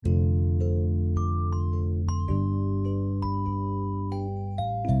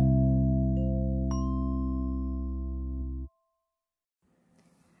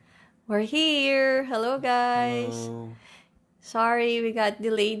We're here. Hello, guys. Hello. Sorry we got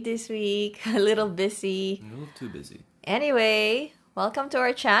delayed this week. A little busy. A little too busy. Anyway, welcome to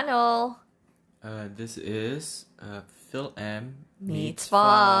our channel. This is Phil M. Meets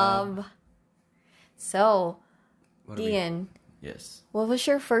Fob. So, What are we- Dian, Yes. what was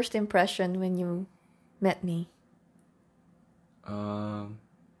your first impression when you met me? I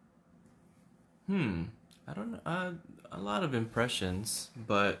don't know. A lot of impressions,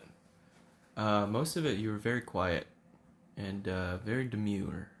 but most of it you were very quiet and very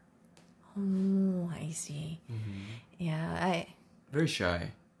demure. Oh, I see. Yeah, Very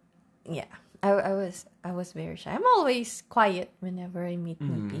shy. I was very shy. I'm always quiet whenever I meet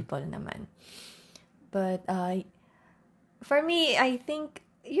new people naman. But for me, I think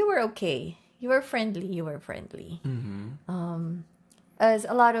you were okay. You were friendly. As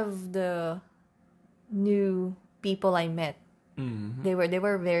a lot of the new people I met, they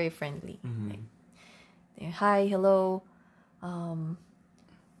were very friendly. Like, hi, hello.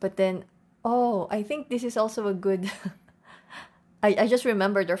 But then, I think this is also a good. I just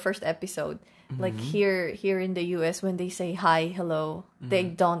remembered our first episode. Like here in the US, when they say hi, hello, they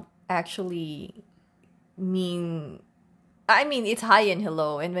don't actually mean. I mean, it's hi and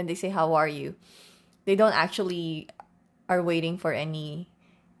hello, and when they say how are you, they don't actually are waiting for any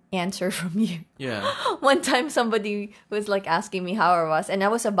answer from you. Yeah. One time somebody was like asking me how I was, and I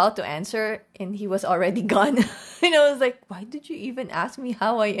was about to answer and he was already gone. And I was like, why did you even ask me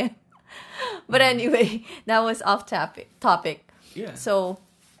how I am? But anyway, that was off topic. Yeah. So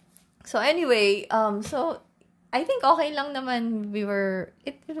anyway, so I think okay lang naman.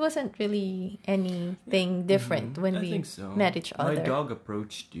 It wasn't really anything different when I we think so. met each other. My dog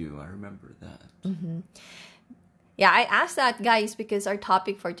approached you. I remember that. Yeah, I asked that, guys, because our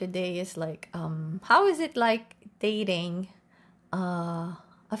topic for today is like, how is it like dating a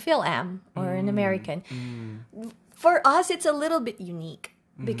Phil-Am or an American? For us, it's a little bit unique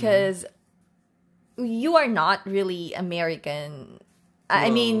because you are not really American. I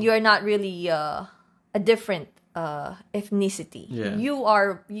mean, you're not really a different ethnicity. Yeah.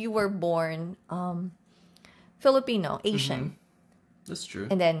 You were born Filipino, Asian, That's true.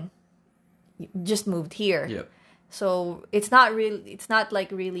 and then you just moved here. Yep. So it's not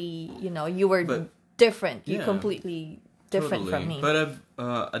like really, you were But- different. You yeah, completely different from me. But I've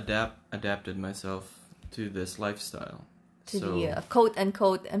adapted myself to this lifestyle. to the quote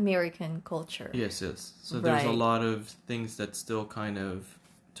unquote American culture. Yes. So there's a Right. lot of things that still kind of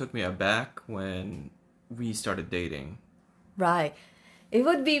took me aback when we started dating. Right. It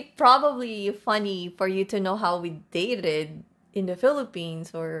would be probably funny for you to know how we dated in the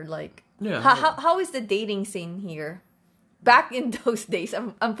Philippines, or like Yeah. how is the dating scene here? Back in those days,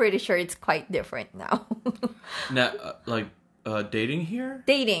 I'm pretty sure it's quite different now. Now, dating here,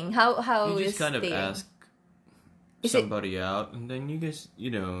 Dating, how you is just kind of dating? ask Is it- somebody out, and then you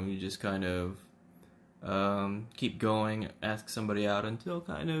just kind of keep going, ask somebody out until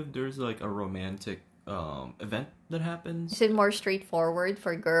kind of there's like a romantic event that happens. Is it more straightforward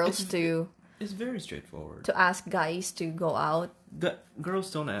for girls It's very straightforward. to ask guys to go out? The girls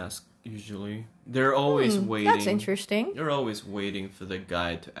don't ask usually. They're always waiting. That's interesting. They're always waiting for the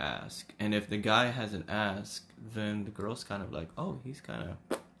guy to ask, and if the guy hasn't asked, then the girl's kind of like, oh, he's kind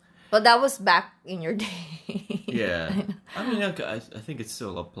of Well, that was back in your day. yeah. I mean, I think it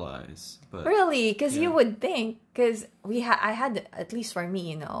still applies, but Really? Because you Yeah. would think, because I had, at least for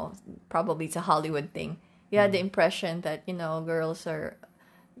me, probably it's a Hollywood thing. You had the impression that, girls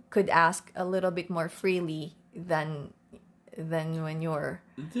could ask a little bit more freely than when you're...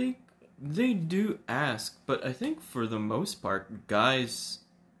 they do ask, but I think for the most part, guys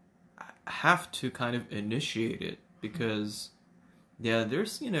have to kind of initiate it because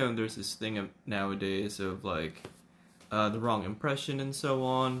there's this thing nowadays of like the wrong impression and so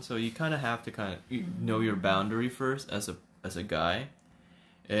on. So you kind of have to know your boundary first as a guy,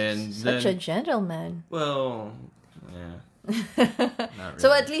 and Such a then gentleman. well, yeah, not So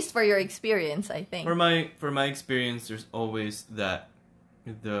really. at least for your experience, I think. For my experience, there's always that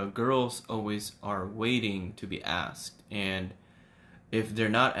the girls always are waiting to be asked, and if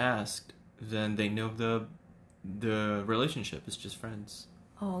they're not asked, then they know the relationship is just friends.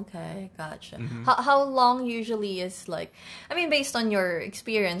 Oh, okay, gotcha. How long usually is like, I mean, based on your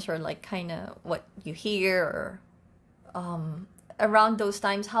experience or like kind of what you hear or around those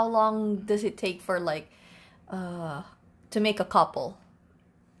times, how long does it take for like to make a couple?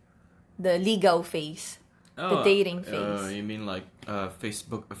 The ligaw phase. the dating phase. You mean like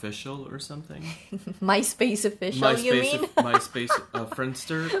Facebook official or something? MySpace official, you mean? MySpace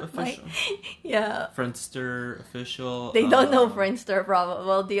Friendster official? Yeah. Friendster official. They don't know Friendster, probably.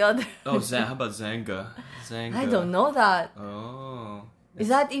 Well, the other. Oh, how about Zanga? Zanga. I don't know that. Oh. Is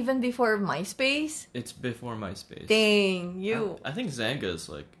that even before MySpace? It's before MySpace. Dang, you. I think Zanga is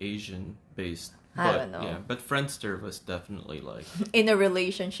like Asian based. I don't know. Yeah, but Friendster was definitely like In a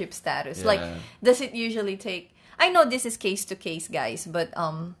relationship status. Yeah. Like, does it usually take. I know this is case to case, guys, but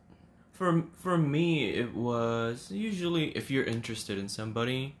for me it was usually if you're interested in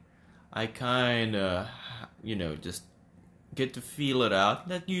somebody, I kind of just get to feel it out.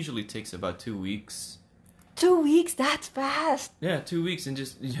 That usually takes about 2 weeks. 2 weeks? That's fast. Yeah, 2 weeks and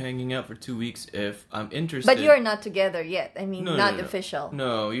just hanging out for 2 weeks if I'm interested. But you're not together yet. I mean, No, not no. official.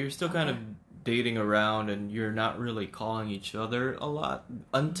 No, you're still kind of dating around and you're not really calling each other a lot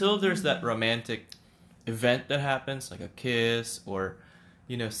until there's that romantic event that happens, like a kiss or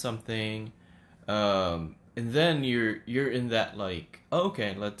something, and then you're in that like, oh,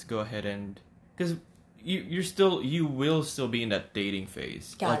 okay, let's go ahead and because you will still be in that dating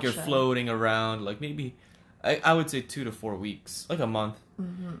phase. Gotcha. Like you're floating around, like maybe I would say 2 to 4 weeks, like a month.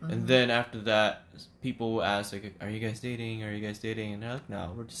 And then after that, people will ask, like, are you guys dating? Are you guys dating? And they're like,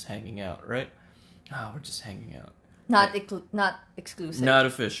 no, we're just hanging out, right? Oh, we're just hanging out. Not exclusive. Not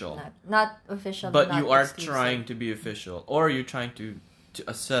official. Not official. But not you are exclusive. trying to be official. Or you're trying to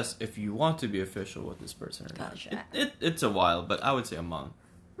assess if you want to be official with this person or Gotcha. not. It's a while, but I would say a month.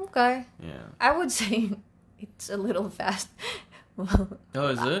 Okay. Yeah. I would say it's a little fast. Well, Oh,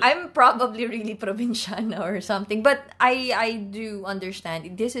 is it? I'm probably really provinciana or something, but I do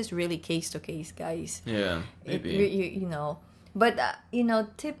understand. This is really case to case, guys. Yeah, maybe. But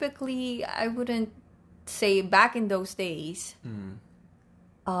typically I wouldn't say back in those days.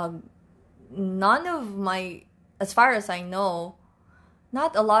 None of my, as far as I know,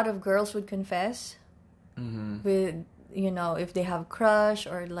 not a lot of girls would confess with if they have crush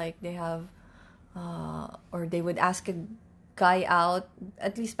or like they have or they would ask a guy out,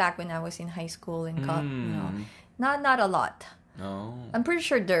 at least back when I was in high school and not a lot. Oh. I'm pretty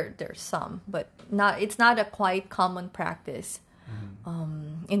sure there's some, but it's not a quite common practice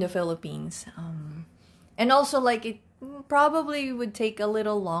in the Philippines. And also like it probably would take a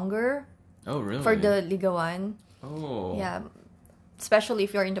little longer Oh, really? for the ligawan. Oh. Yeah, especially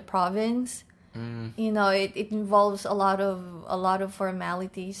if you're in the province. It involves a lot of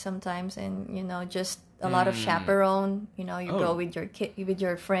formalities sometimes, and just a lot of chaperone. You go with your kid, with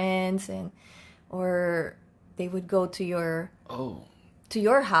your friends, or they would go to your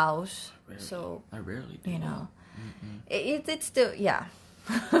house. Rarely. So I rarely do. it's still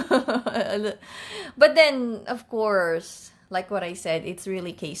but then of course, like what I said, it's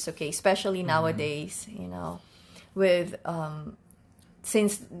really case to case, especially nowadays. With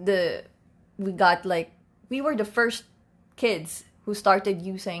since we were the first kids who started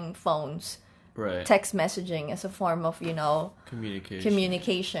using phones, Right. text messaging as a form of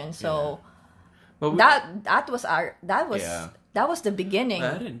communication. So But that was Yeah. that was the beginning.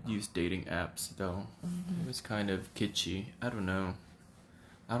 I didn't use dating apps though. It was kind of kitschy. I don't know.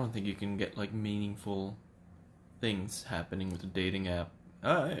 I don't think you can get like meaningful things happening with a dating app.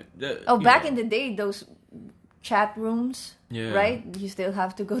 Back in the day, those chat rooms, Yeah. right? You still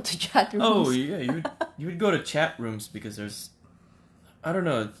have to go to chat rooms. Oh yeah, you would go to chat rooms because there's, I don't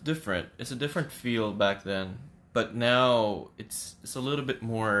know, it's different. It's a different feel back then. But now it's a little bit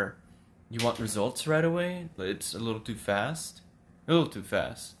more. You want results right away. It's a little too fast. So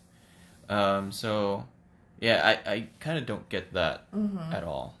yeah, I kind of don't get that at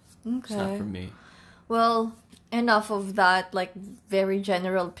all. It's not Okay. for me. Well, enough of that, like, very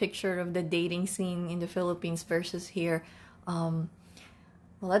general picture of the dating scene in the Philippines versus here. Well,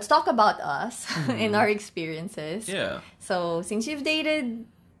 let's talk about us and our experiences. Yeah. So, since you've dated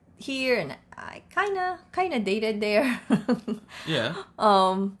here and I kind of dated there, Yeah.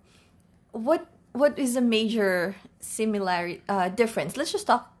 what is a major difference? Let's just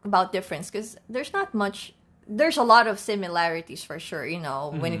talk about difference, because there's not much. There's a lot of similarities for sure,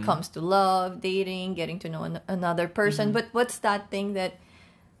 when it comes to love, dating, getting to know another person. But what's that thing that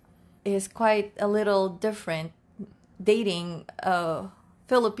is quite a little different? Dating a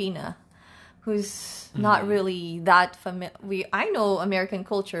Filipina who's not really that familiar. I know American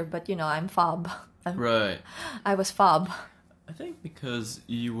culture, but I'm fob. Right. I was fob. I think because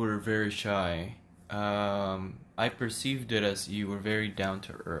you were very shy, I perceived it as you were very down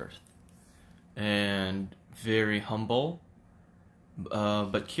to earth and very humble,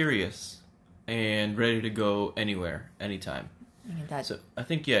 but curious and ready to go anywhere, anytime. I mean, that, So I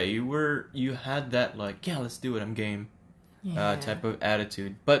think you had that like, yeah, let's do it, I'm game, yeah. type of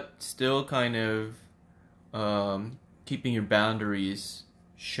attitude, but still kind of keeping your boundaries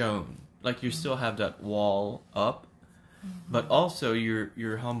shown. Like you still have that wall up, but also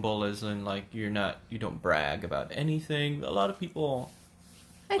you're humble, as in like you don't brag about anything. A lot of people.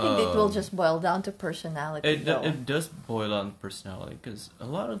 I think it will just boil down to personality, though. It does boil on personality, because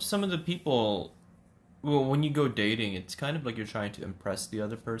some of the people, well, when you go dating, it's kind of like you're trying to impress the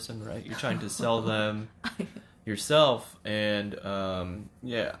other person, right? You're trying to sell them yourself, and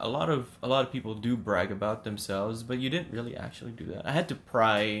a lot of people do brag about themselves, but you didn't really actually do that. I had to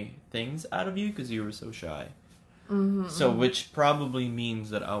pry things out of you because you were so shy. So, which probably means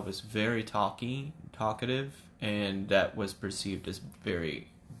that I was very talkative, and that was perceived as very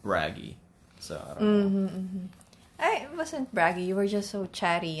braggy. So I don't know. I wasn't braggy. You were just so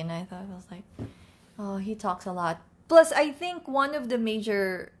chatty, and I thought, I was like, oh, he talks a lot. Plus, I think one of the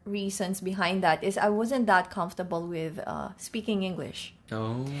major reasons behind that is I wasn't that comfortable with speaking English.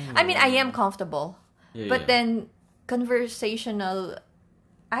 Oh. I mean, I am comfortable, Yeah, but yeah. then conversational,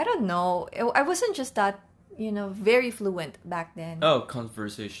 I don't know. I wasn't just that, very fluent back then. Oh,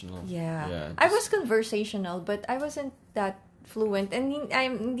 conversational. Yeah. Yeah. I was conversational, but I wasn't that fluent. And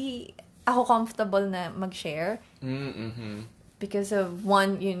hindi ako comfortable na mag-share Mm-hmm. because of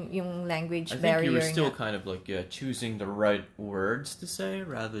one, yung language I think barrier. you were still nga. kind of like choosing the right words to say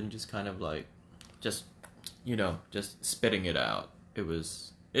rather than just kind of like just spitting it out.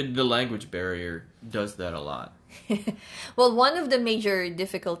 The language barrier does that a lot. Well, one of the major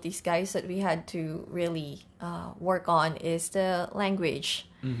difficulties, guys, that we had to really work on is the language.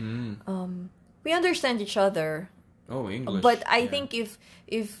 Mm-hmm. We understand each other, Oh, English. but I yeah. think if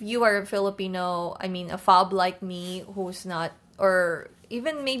you are a Filipino, I mean, a fob like me who's not, or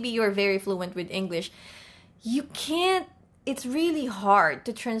even maybe you're very fluent with English, you can't. It's really hard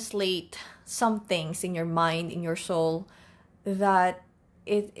to translate some things in your mind, in your soul, that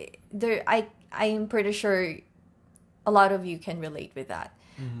I am pretty sure a lot of you can relate with that.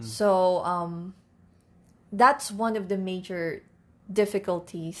 So that's one of the major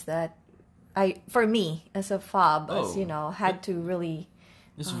difficulties that for me as a fob, as had to really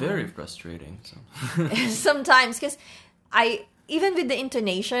It's very frustrating. So. sometimes, because even with the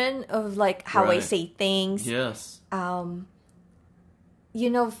intonation of like how I Right. say things, Yes.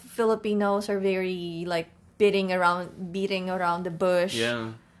 Filipinos are very like beating around the bush.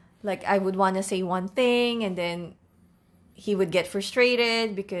 Yeah. Like I would want to say one thing, and then he would get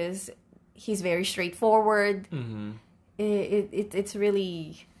frustrated because he's very straightforward. Mm-hmm. It's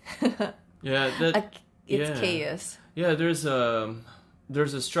really Yeah. it's chaos. Yeah. There's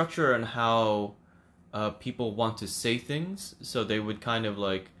a structure on how people want to say things, so they would kind of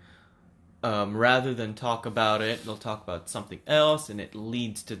like rather than talk about it, they'll talk about something else, and it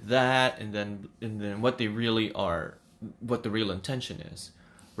leads to that, and then what they really are, what the real intention is,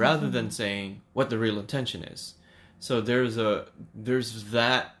 rather than saying what the real intention is. So there's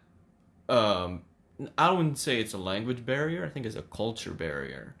that. I wouldn't say it's a language barrier. I think it's a culture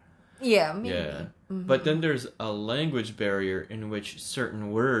barrier. Yeah, maybe. Yeah. But then there's a language barrier in which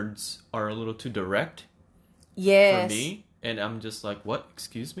certain words are a little too direct Yes. for me, and I'm just like, what?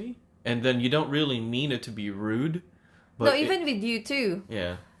 Excuse me? And then you don't really mean it to be rude. But No, even with you too.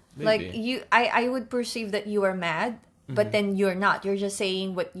 yeah, maybe. Like I would perceive that you are mad, but then you're not. You're just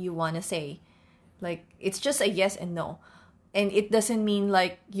saying what you want to say. Like it's just a yes and no, and it doesn't mean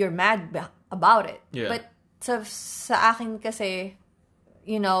like you're mad about it. Yeah. But sa akin kasi,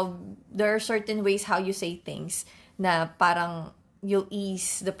 there are certain ways how you say things na parang you'll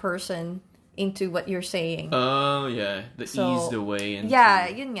ease the person into what you're saying. Oh yeah, So, ease the way into. Yeah,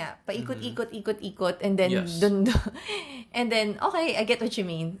 yun nga. Paikot-ikot, and then Yes. and then okay, I get what you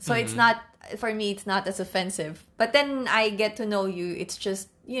mean. So it's not, for me, it's not as offensive. But then I get to know you. It's just,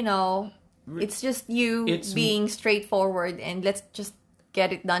 it's just you It's- being straightforward, and let's just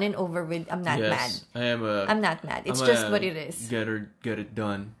get it done and over with. I'm not mad. Yes, I am a. I'm not mad. It's I'm just a what it is. Get it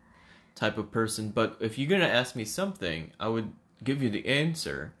done, type of person. But if you're gonna ask me something, I would give you the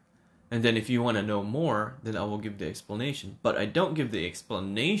answer, and then if you want to know more, then I will give the explanation. But I don't give the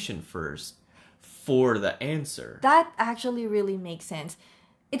explanation first for the answer. That actually really makes sense.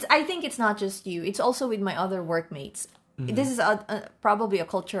 I think it's not just you. It's also with my other workmates. This is probably a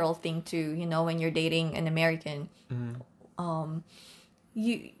cultural thing too. When you're dating an American,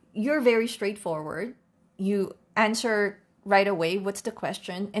 you're very straightforward. You answer right away. What's the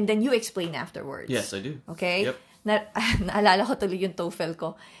question? And then you explain afterwards. Yes, I do. Okay. Yep. naalala ko tuloy yung TOEFL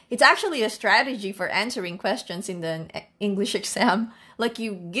ko. It's actually a strategy for answering questions in the English exam. Like,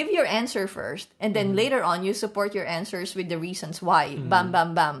 you give your answer first, and then later on, you support your answers with the reasons why. Bam,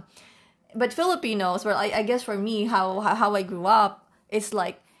 bam, bam. But Filipinos, well, I guess for me, how I grew up, it's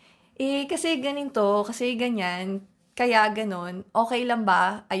like, kasi ganito, kasi ganyan, kaya ganon, okay lang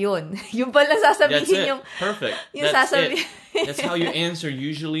ba? Ayun. Yung pala sasabihin That's it. yung... Perfect. Yung That's sasabihin. it. That's how you answer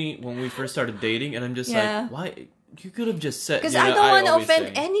usually when we first started dating, and I'm just Yeah. like, why? You could have just said... Because you know, I don't want to always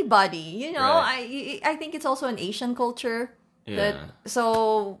offend say, anybody, you know? Right. I think it's also an Asian culture. Yeah.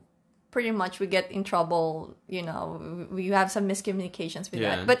 So, pretty much we get in trouble, you know, we have some miscommunications with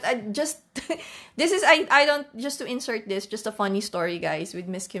Yeah. that. But this is, I don't, just to insert this, just a funny story, guys, with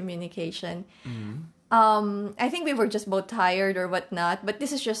miscommunication. I think we were just both tired or whatnot, but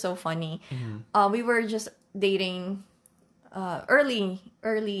this is just so funny. We were just dating early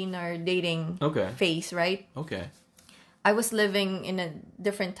in our dating phase, right? Okay. I was living in a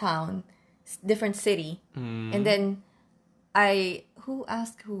different town, different city, and then who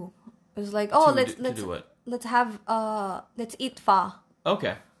asked who? It was like, oh, To do what? let's eat pho.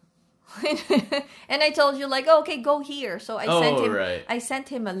 Okay. And I told you, like, oh, okay, go here. So I sent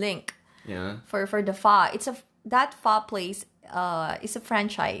him a link. Yeah. For the pho. That pho place is a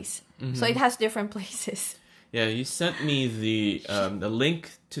franchise. So it has different places. Yeah, you sent me the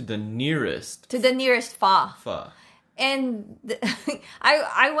link to the nearest pho. pho. And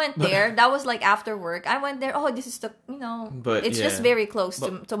I went there. That was like after work. I went there. Oh, this is the, you know, But, it's just very close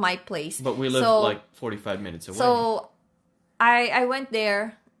to my place. But we live like 45 minutes away. So I went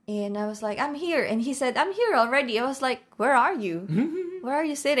there and I was like, I'm here. And he said, I'm here already. I was like, where are you? Where are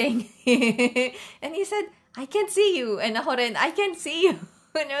you sitting? And he said, I can't see you. And ako rin, I can't see you.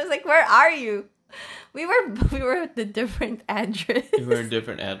 And I was like, where are you? We were at the different address. We were in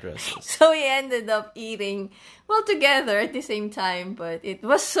different addresses. So we ended up eating, well, together at the same time, but it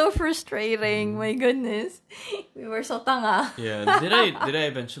was so frustrating. My goodness. We were so tanga. Yeah. Did I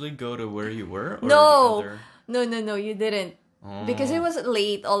eventually go to where you were? Or No. the other... No, you didn't. Because it was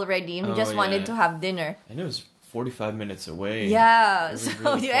late already and we just wanted to have dinner. And it was 45 minutes away. Yeah. It was So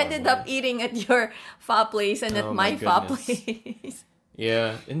really you far ended away. up eating at your pho place and at Oh, my my pho goodness. place.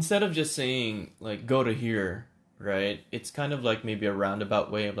 Yeah, instead of just saying, like, go to here, right? It's kind of like maybe a roundabout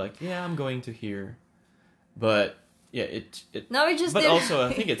way of like, yeah, I'm going to here. But, yeah, it No, we just but did. also,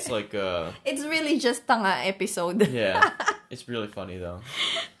 I think it's like, It's really just tanga episode. yeah, it's really funny, though.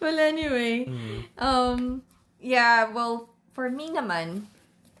 Well, anyway. Yeah, well, for me naman,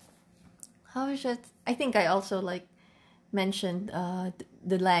 how is it? I think I also, like, mentioned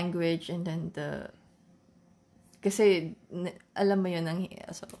the language and then kasi, alam mo yun,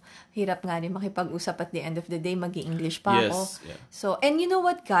 so, hirap nga rin makipag-usap at the end of the day, mag-i-English pa ako. Yes, yeah. So, and you know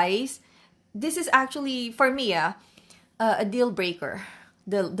what, guys? This is actually, for me, a deal breaker,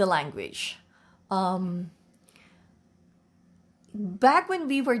 the language. Back when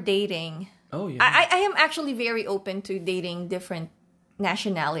we were dating, Oh, yeah. I am actually very open to dating different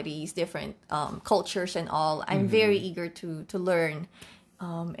nationalities, different cultures and all. I'm very eager to learn.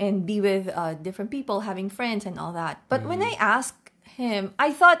 And be with different people, having friends and all that. But when I asked him,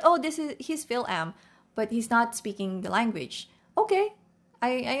 I thought, oh, he's Phil-Am, but he's not speaking the language. Okay,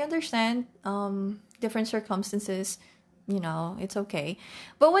 I understand different circumstances, you know, it's okay.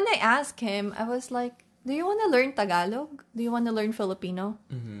 But when I asked him, I was like, do you want to learn Tagalog? Do you want to learn Filipino?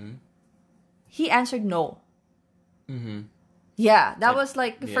 He answered no. Yeah, that was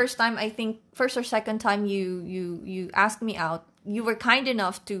like the first time, I think, first or second time you asked me out. You were kind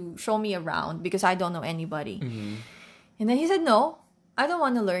enough to show me around because I don't know anybody. And then he said, no, I don't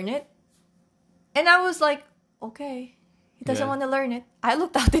want to learn it. And I was like, okay, he doesn't want to learn it. I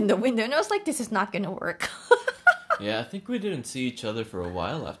looked out in the window and I was like, this is not going to work. Yeah, I think we didn't see each other for a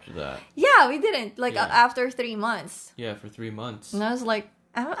while after that. Yeah, we didn't. Like, Yeah. after 3 months. Yeah, for 3 months. And I was like,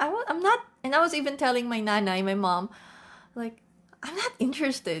 I'm not. And I was even telling my nanay, my mom, like, I'm not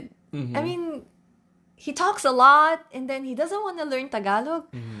interested. I mean, he talks a lot and then he doesn't want to learn Tagalog.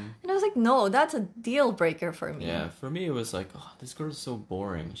 And I was like, no, that's a deal breaker for me. Yeah, for me it was like, oh, this girl's so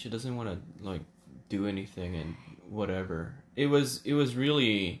boring. She doesn't want to like do anything and whatever. It was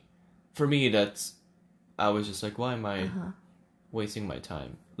really, for me, I was just like, why am I wasting my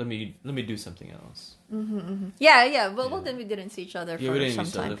time? Let me do something else. Yeah. Well, then we didn't see each other Yeah, for we didn't some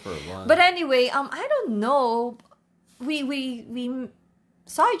see each time. other for a while. But anyway, I don't know. We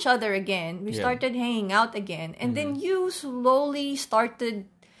saw each other again. We started hanging out again, and then you slowly started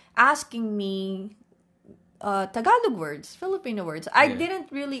asking me Tagalog words, Filipino words. I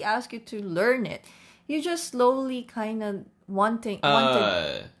didn't really ask you to learn it. You just slowly kind of wanted.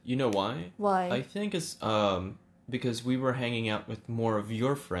 You know why? Why? I think it's because we were hanging out with more of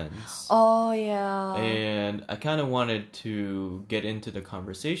your friends. Oh, yeah. And I kind of wanted to get into the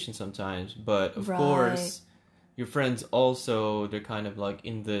conversation sometimes, but of Right. course, your friends also, they're kind of like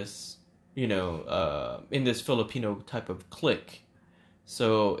in this, in this Filipino type of clique.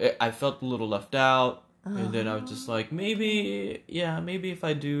 So I felt a little left out. And then I was just like, maybe if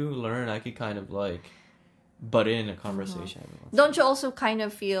I do learn, I could kind of like butt in a conversation. Don't you also kind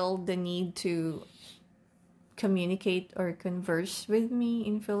of feel the need to communicate or converse with me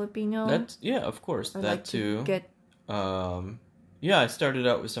in Filipino? Of course, Or that like too. to get I started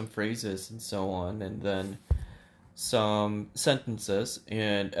out with some phrases and so on, and then some sentences.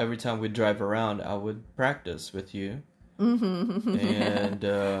 And every time we drive around, I would practice with you. And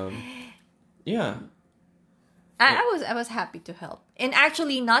yeah. I was happy to help. And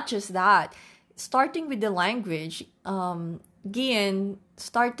actually, not just that. Starting with the language, Gian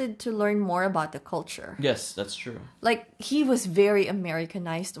started to learn more about the culture. Yes, that's true. Like, he was very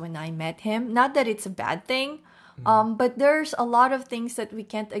Americanized when I met him. Not that it's a bad thing, but there's a lot of things that we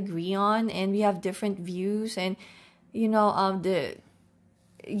can't agree on, and we have different views. And,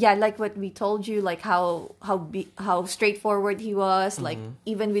 like what we told you, like how straightforward he was. Like,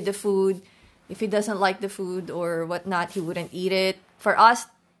 even with the food, if he doesn't like the food or whatnot, he wouldn't eat it. For us,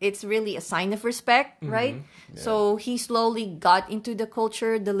 it's really a sign of respect, right? Yeah. So he slowly got into the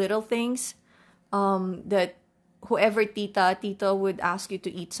culture, the little things, that whoever tito would ask you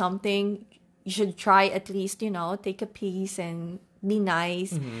to eat something, you should try at least, take a piece and be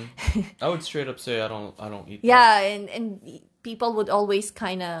nice. I would straight up say I don't eat Yeah, and people would always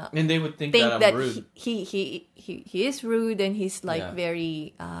kind of that. And they would think that I'm rude. He is rude, and he's like Yeah.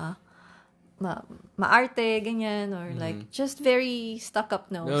 very maarte ganyan, or like just very stuck up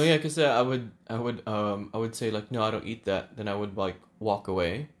nose. No, yeah, because I would say like, no, I don't eat that. Then I would like walk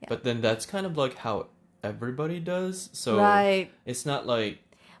away. Yeah. But then that's kind of like how everybody does. So Right. it's not like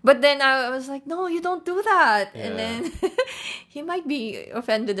But then I was like, no, you don't do that. Yeah. And then he might be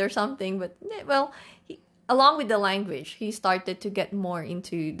offended or something. But, well, along with the language, he started to get more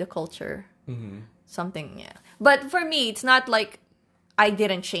into the culture. Something, yeah. But for me, it's not like I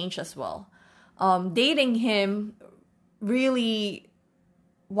didn't change as well. Dating him really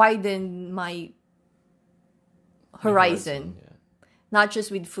widened my horizon. Yeah. Not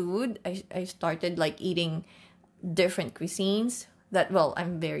just with food. I started like eating different cuisines.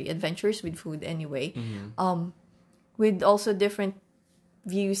 I'm very adventurous with food anyway. With also different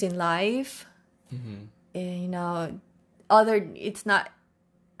views in life. And, it's not,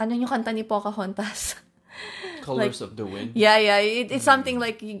 ano yung kanta ni Pocahontas? Colors of the Wind. Yeah. It's something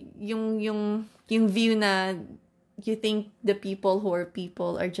like yung view na you think the people who are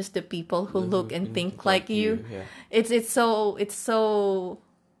people are just the people who look and think like you. Yeah. It's so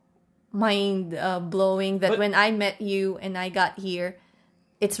mind blowing that But- when I met you and I got here,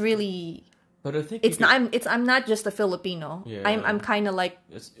 it's really But I think I'm not just a Filipino. Yeah. I'm kind of like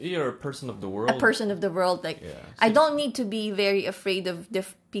you're a person of the world. a person of the world. Like, Yeah. I don't need to be very afraid of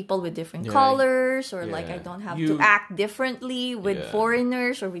people with different Yeah. colors, or like Yeah. I don't have You- to act differently with Yeah.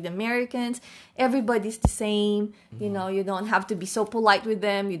 foreigners or with Americans. Everybody's the same. You don't have to be so polite with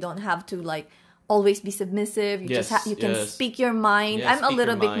them. You don't have to like always be submissive. You you can yes. speak your mind. Yeah, I'm a speak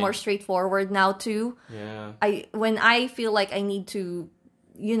little your bit more mind. straightforward now too. Yeah. When I feel like I need to,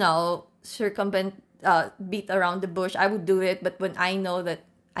 circumvent, beat around the bush, I would do it. But when I know that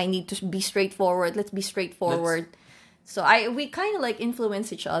I need to be straightforward, let's be straightforward. So we kind of like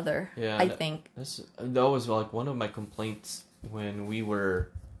influence each other. Yeah, I think. That was like one of my complaints when we were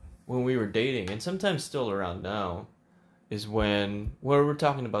dating, and sometimes still around now, is when we're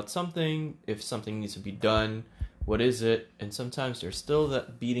talking about something, if something needs to be done, what is it? And sometimes there's still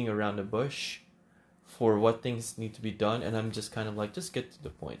that beating around the bush for what things need to be done, and I'm just kind of like, just get to the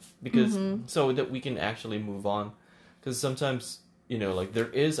point, because so that we can actually move on. Because sometimes, like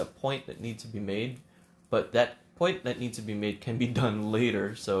there is a point that needs to be made, but that point that needs to be made can be done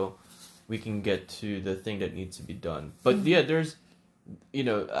later, so we can get to the thing that needs to be done. But yeah, there's,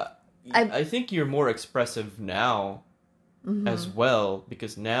 I think you're more expressive now as well,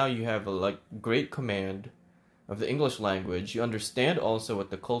 because now you have a great command of the English language. You understand also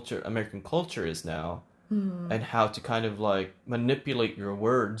what the American culture is now, and how to kind of like manipulate your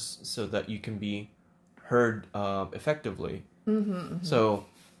words so that you can be heard effectively. So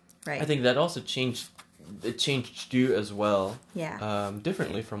Right. I think that also changed you as well. Yeah.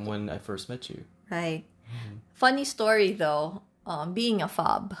 Differently from when I first met you. Right. Funny story though, being a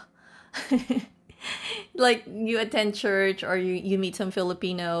fob. Like you attend church, or you meet some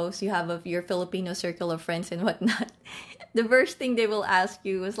Filipinos, you have your Filipino circle of friends and whatnot. The first thing they will ask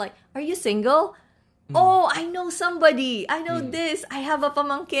you is like, are you single? Oh, I know somebody. I know this. I have a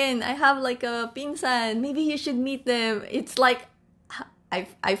pamangkin. I have like a pinsan. Maybe you should meet them. It's like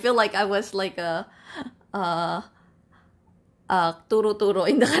I feel like I was like a turo-turo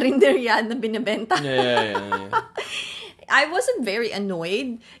in the karinderya na binibenta. Yeah. I wasn't very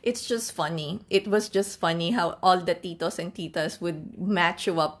annoyed. It's just funny. It was just funny how all the titos and titas would match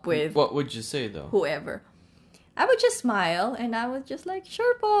you up with What would you say though? whoever. I would just smile and I was just like,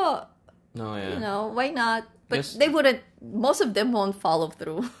 sure po. No, yeah. You know, why not? But Guess- they wouldn't, most of them won't follow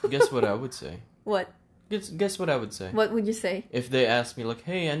through. Guess what I would say? What? Guess what I would say? What would you say? If they ask me like,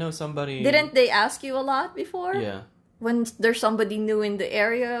 "Hey, I know somebody." Didn't they ask you a lot before? Yeah. When there's somebody new in the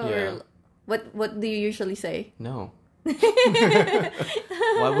area? Yeah. Or what do you usually say? No.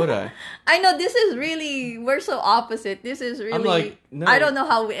 Why would I? I know this is really, we're so opposite. This is really, I'm like, no. I don't know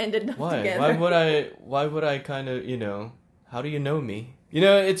how we ended up Why? together. Why would I kind of, how do you know me?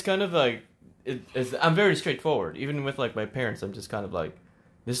 It's kind of like, I'm very straightforward. Even with like my parents, I'm just kind of like,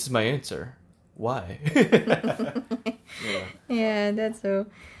 this is my answer. Why? Yeah. Yeah, that's so.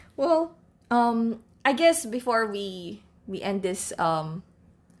 Well, I guess before we end this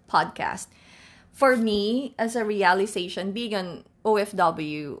podcast, for me as a realization, being an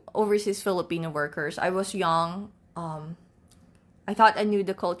OFW, overseas Filipino workers, I was young. I thought I knew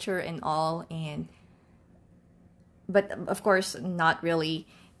the culture and all, but of course not really.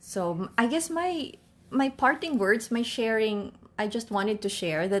 So I guess my parting words, my sharing, I just wanted to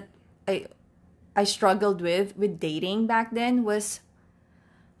share that I struggled with dating back then was,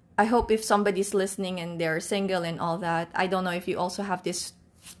 I hope if somebody's listening and they're single and all that, I don't know if you also have this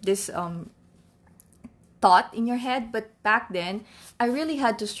thought in your head, but back then I really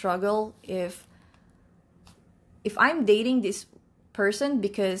had to struggle if I'm dating this person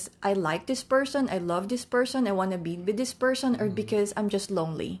because I like this person, I love this person, I want to be with this person, or because I'm just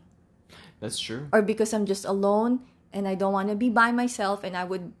lonely, That's true. or because I'm just alone and I don't want to be by myself, and I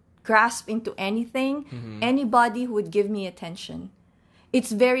would grasp into anything, anybody who would give me attention.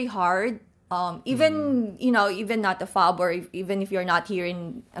 It's very hard. Even not a fob, or even if you're not here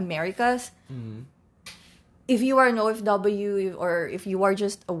in Americas, if you are an OFW, or if you are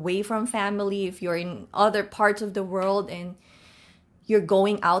just away from family, if you're in other parts of the world and you're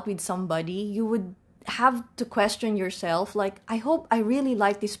going out with somebody, you would have to question yourself, like, I hope I really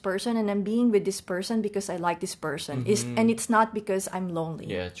like this person and I'm being with this person because I like this person, and it's not because I'm lonely.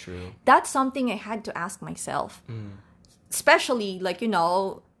 Yeah, true. That's something I had to ask myself, especially like,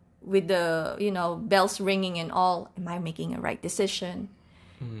 with the bells ringing and all. Am I making a right decision?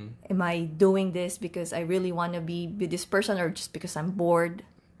 Am I doing this because I really want to be with this person, or just because I'm bored?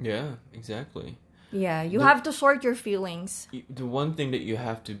 Yeah, exactly. Yeah, you have to sort your feelings. The one thing that you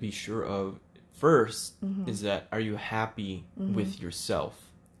have to be sure of first is that, are you happy with yourself,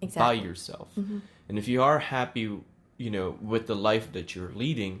 by Exactly. yourself? And if you are happy, with the life that you're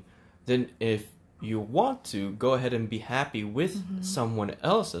leading, then if you want to go ahead and be happy with someone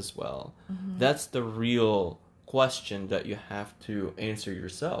else as well, that's the real question that you have to answer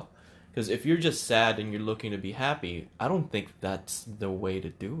yourself. Because if you're just sad and you're looking to be happy, I don't think that's the way to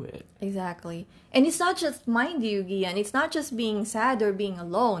do it. Exactly. And it's not just, mind you, Gian, it's not just being sad or being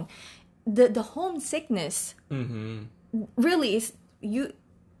alone. The homesickness really is, you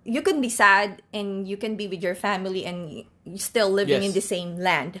can be sad and you can be with your family and you're still living in the same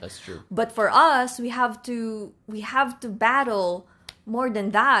land. That's true. But for us, we have to battle more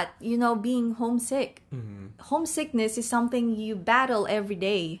than that, being homesick. Homesickness is something you battle every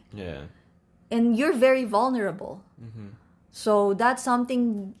day. Yeah. And you're very vulnerable. So that's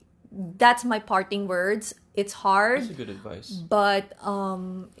my parting words. It's hard. That's a good advice. But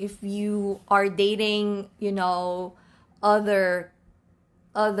if you are dating, other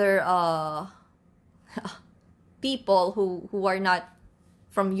people who are not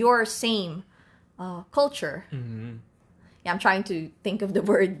from your same culture. Yeah, I'm trying to think of the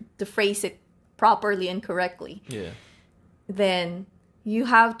word to phrase it properly and correctly. Yeah. Then you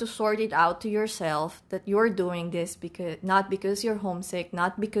have to sort it out to yourself that you're doing this not because you're homesick,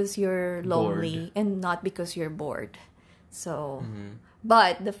 not because you're lonely, and not because you're bored. So,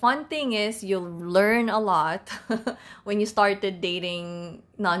 but the fun thing is you'll learn a lot when you started dating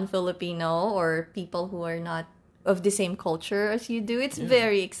non-Filipino or people who are not of the same culture as you do. It's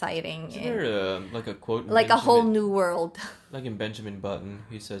very exciting. Isn't there like a quote? Like a whole new world. Like in Benjamin Button,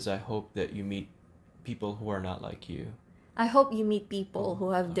 he says, "I hope that you meet people who are not like you." I hope you meet people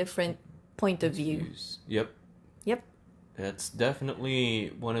who have different point of view. Yep. Yep. That's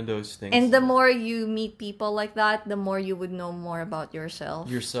definitely one of those things. And the more you meet people like that, the more you would know more about yourself.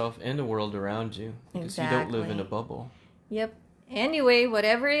 Yourself and the world around you. Because you don't live in a Exactly. bubble. Yep. Anyway,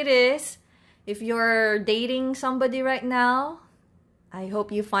 whatever it is, if you're dating somebody right now, I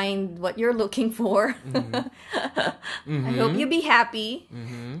hope you find what you're looking for. I hope you be happy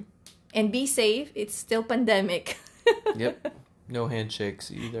and be safe. It's still pandemic. Yep. No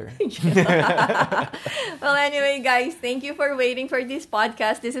handshakes either. Well, anyway, guys, thank you for waiting for this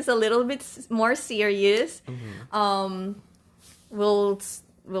podcast. This is a little bit more serious.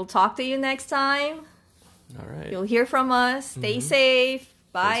 We'll talk to you next time. All right. You'll hear from us. Stay safe.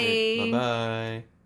 Bye. Bye bye.